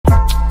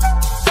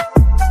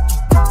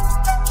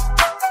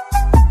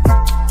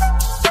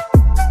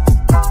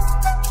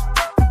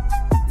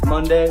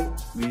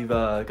We've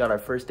got our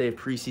first day of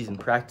preseason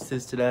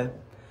practices today.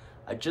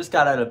 I just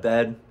got out of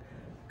bed.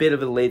 Bit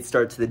of a late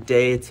start to the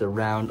day. It's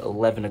around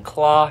 11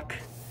 o'clock.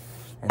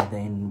 And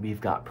then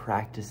we've got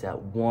practice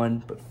at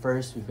 1. But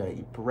first, we've got to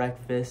eat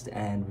breakfast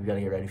and we've got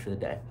to get ready for the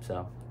day.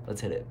 So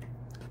let's hit it.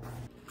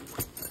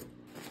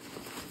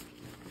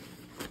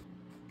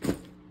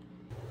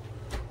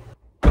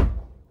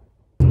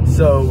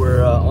 So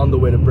we're on the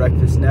way to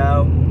breakfast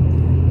now.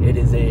 It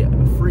is a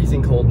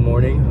freezing cold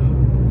morning.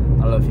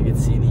 I don't know if you can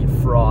see the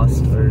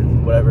frost or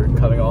whatever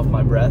coming off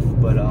my breath,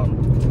 but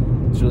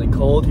it's really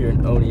cold here in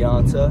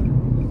Oneonta.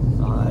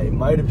 I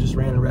might have just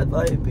ran a red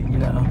light, but you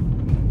know,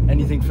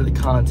 anything for the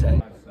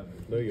content.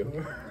 There you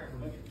go.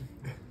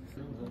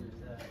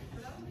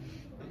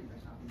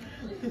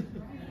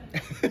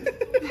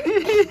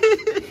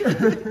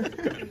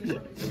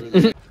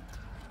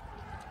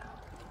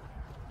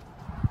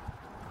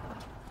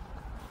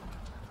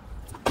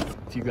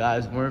 If you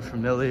guys weren't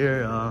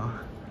familiar,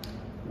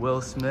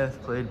 Will Smith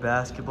played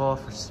basketball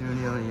for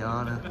SUNY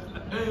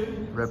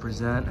Oneonta.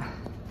 Represent.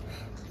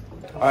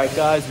 All right,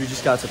 guys, we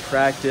just got to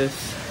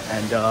practice,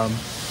 and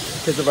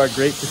because of our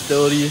great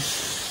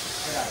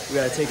facilities, we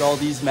gotta take all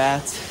these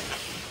mats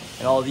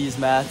and all these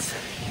mats,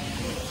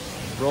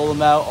 roll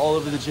them out all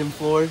over the gym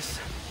floors,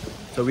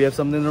 so we have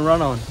something to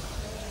run on.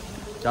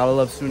 Gotta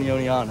love SUNY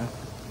Oneonta.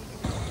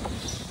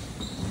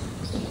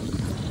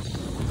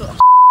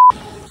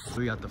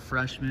 We got the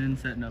freshmen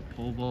setting up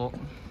pole vault,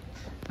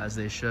 as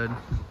they should.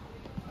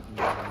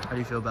 How do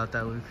you feel about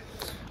that, Luke?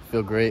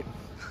 Feel great.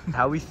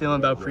 How we feeling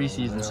about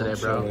preseason today,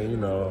 bro? You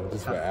know,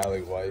 just for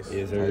Alec Weiss.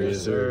 Yes, sir.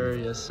 Yes, sir.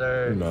 Yes,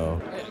 sir. You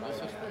know.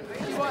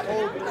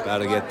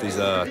 Gotta get these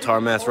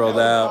tar mats rolled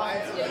out.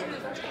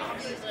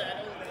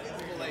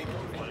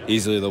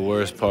 Easily the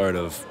worst part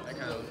of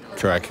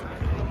track.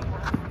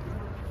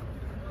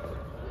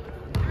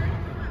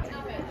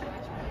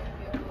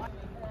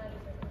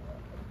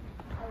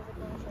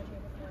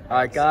 All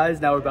right, guys,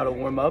 now we're about to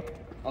warm up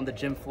on the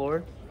gym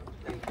floor.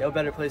 No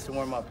better place to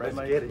warm up, right,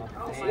 Mike?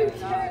 Let's get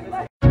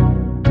it.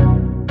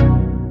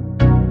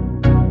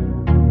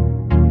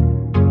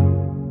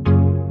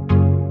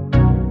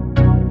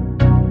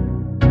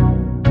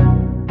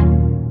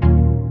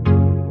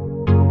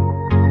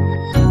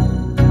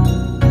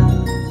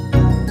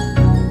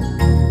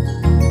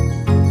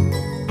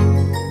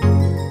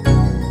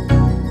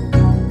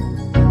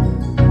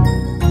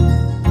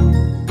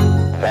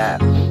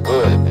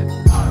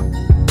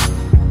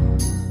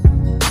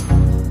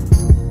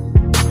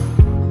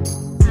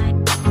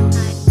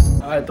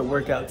 Alright, the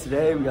workout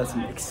today, we got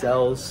some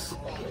excels,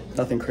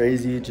 nothing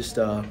crazy, just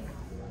a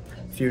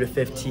few to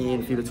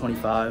 15, few to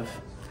 25,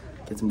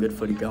 get some good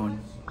footy going.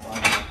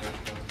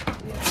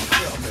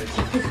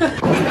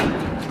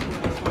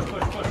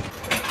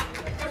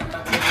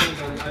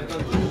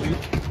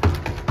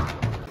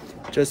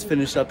 Just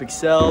finished up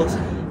excels,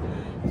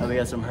 and we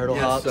got some hurdle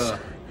hops.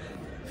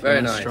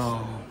 Very nice.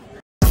 Strong.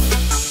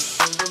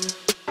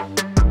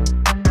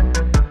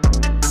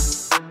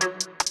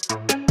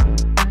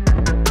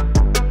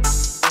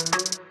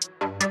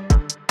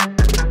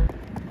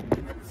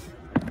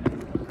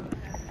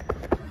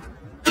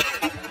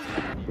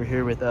 We're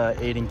here with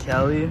Aiden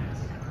Kelly,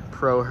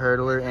 pro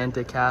hurdler and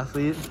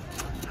decathlete.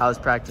 How's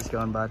practice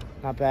going, bud?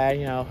 Not bad,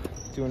 you know,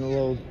 doing a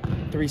little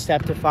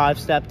 3-step to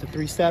 5-step to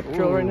 3-step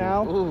drill right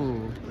now.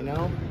 Ooh. You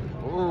know?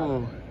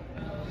 Ooh.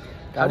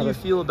 How do you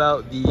feel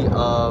about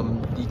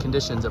the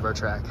conditions of our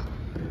track?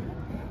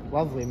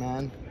 Lovely,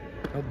 man.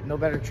 No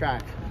better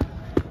track.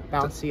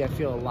 Bouncy, I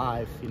feel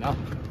alive, you know?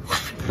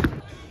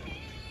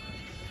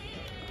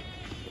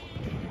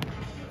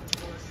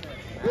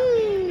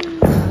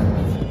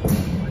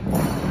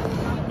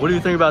 What do you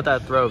think about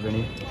that throw,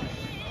 Vinny?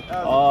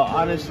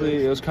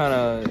 Honestly, it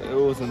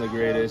wasn't the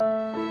greatest.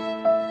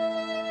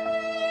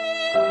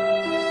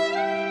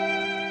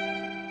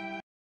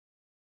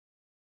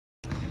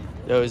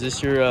 Yo, is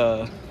this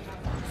your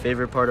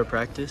favorite part of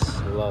practice?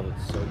 I love it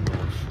so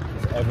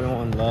much.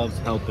 Everyone loves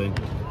helping.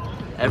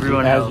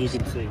 Everyone as helps. you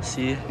can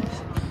see. See?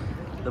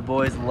 The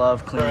boys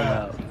love cleaning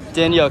out.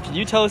 Danielle, can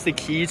you tell us the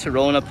key to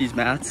rolling up these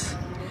mats?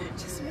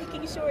 Just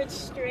making sure it's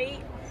straight.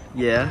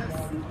 Yeah.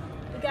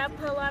 You gotta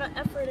put a lot of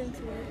effort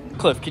into it.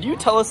 Cliff, could you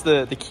tell us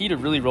the key to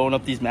really rolling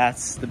up these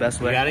mats the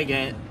best way? You gotta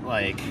get,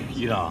 like,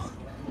 you know,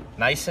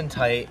 nice and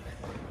tight,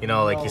 you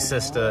know, like your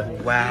sister.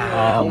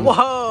 Wow.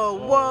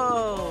 Whoa,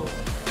 whoa.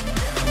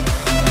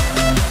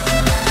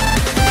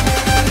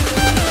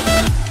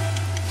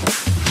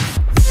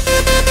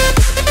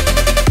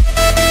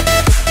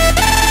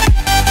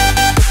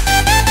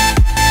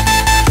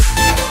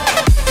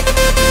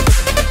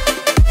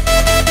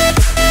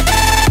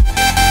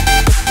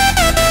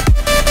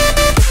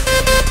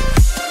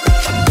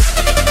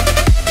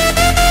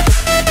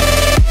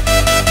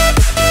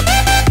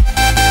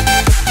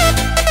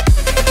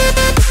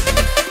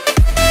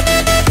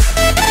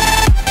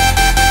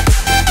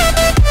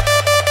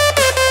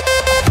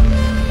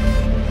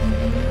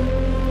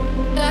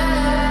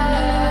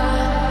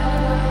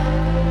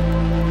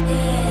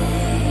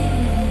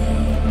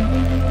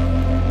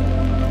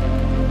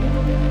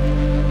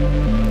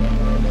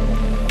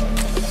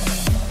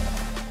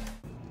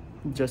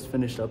 just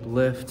finished up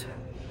lift,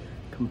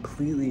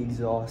 completely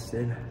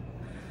exhausted.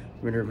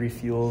 We're gonna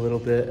refuel a little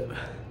bit,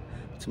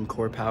 some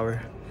core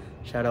power.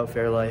 Shout out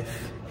Fairlife.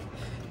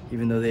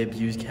 Even though they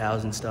abuse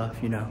cows and stuff,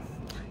 you know,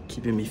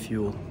 keeping me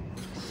fueled.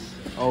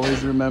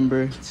 Always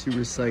remember to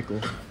recycle.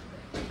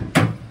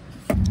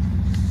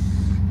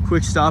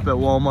 Quick stop at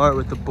Walmart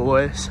with the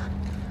boys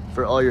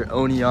for all your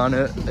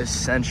Oneonta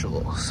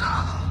essentials.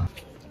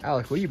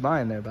 Alec, what are you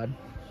buying there, bud?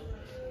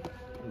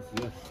 What's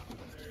this?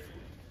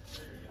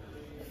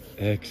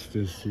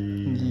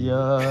 Ecstasy.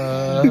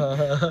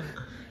 Yeah.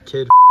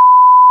 Kid.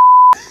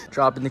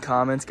 Drop in the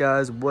comments,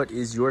 guys, what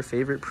is your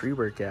favorite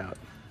pre-workout?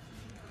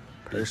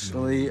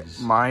 Personally,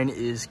 mine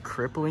is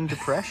crippling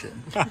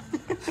depression.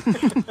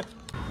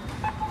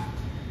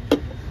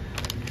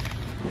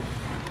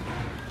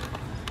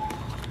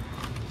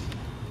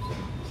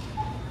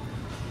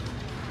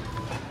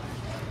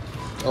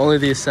 Only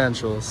the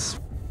essentials.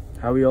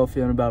 How are we all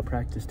feeling about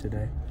practice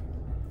today?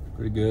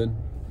 Pretty good.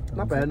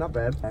 Not bad, not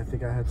bad. I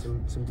think I had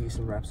some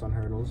decent reps on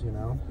hurdles, you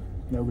know.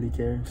 Nobody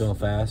cares. Feeling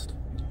fast.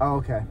 Oh,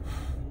 okay.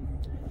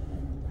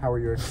 How are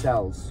your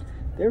excels?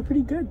 They were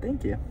pretty good,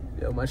 thank you.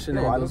 Yo, my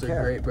shenanigans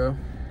are great, bro.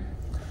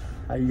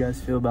 How you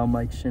guys feel about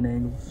Mike's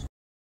shenanigans?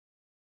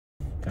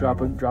 Drop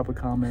a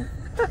comment.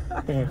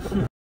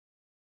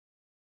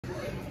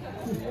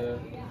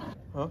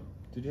 Huh?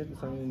 Did you have to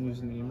sign in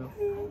using the email?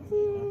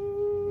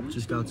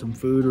 Just got some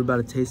food. We're about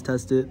to taste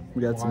test it.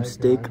 We got some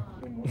steak.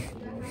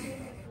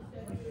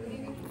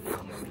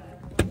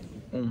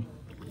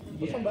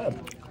 That's not bad.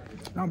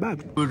 Not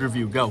bad. Food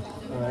review, go.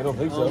 I don't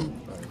think so.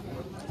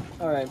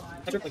 All right.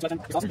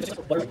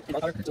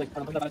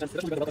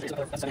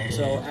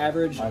 So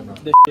average,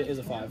 this shit is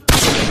a 5.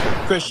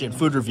 Christian,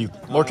 food review.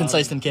 More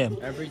concise than Cam.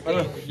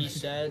 Everything he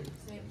said,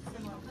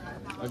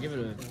 I'll give it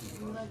a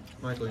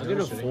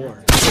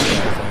 4.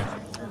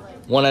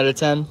 1 out of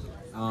 10.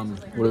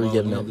 What are we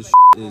giving it? This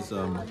is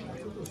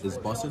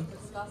bussin'.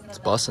 It's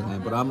bussin'. Yeah,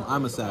 but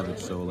I'm a savage,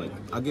 so like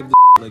I'll give this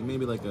like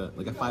maybe like a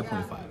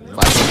 5.5. You know?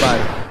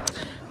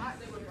 5.5.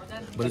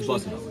 But it's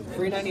bussin'.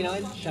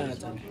 $3.99, 10 out of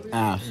 10.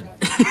 Ass.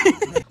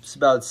 It's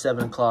about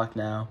 7 o'clock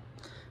now.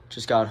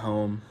 Just got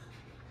home,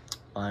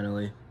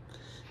 finally.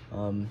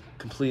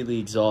 Completely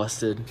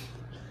exhausted.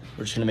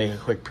 We're just gonna make a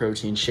quick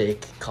protein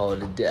shake, call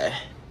it a day.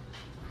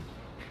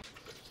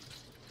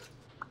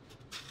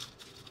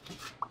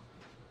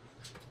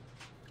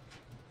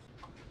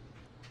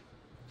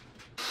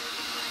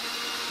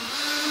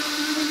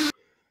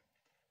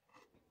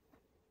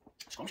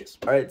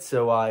 All right,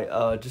 so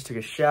I just took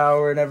a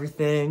shower and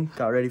everything,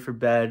 got ready for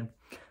bed,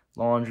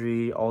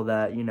 laundry, all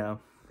that, you know,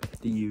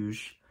 the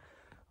usual.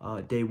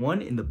 Day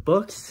 1 in the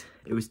books.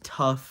 It was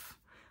tough.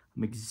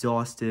 I'm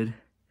exhausted.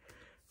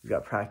 We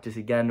got practice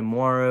again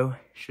tomorrow.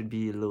 Should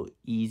be a little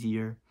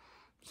easier.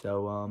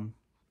 So,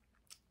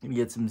 gonna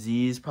get some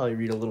Z's, probably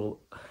read a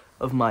little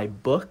of my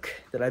book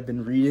that I've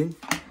been reading.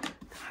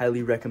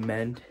 Highly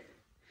recommend,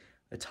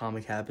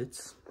 Atomic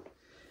Habits.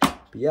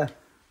 But yeah,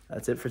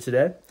 that's it for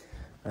today.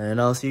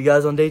 And I'll see you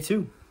guys on day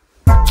 2.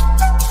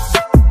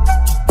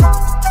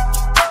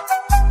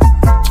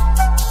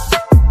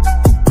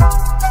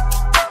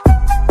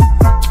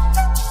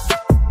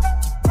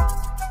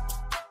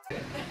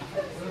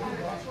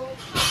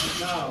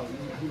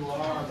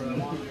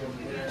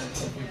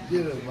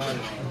 Get it, man.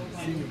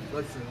 See me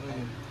flexing.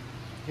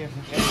 Can't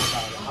forget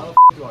about it. How the f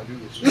do I do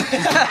this?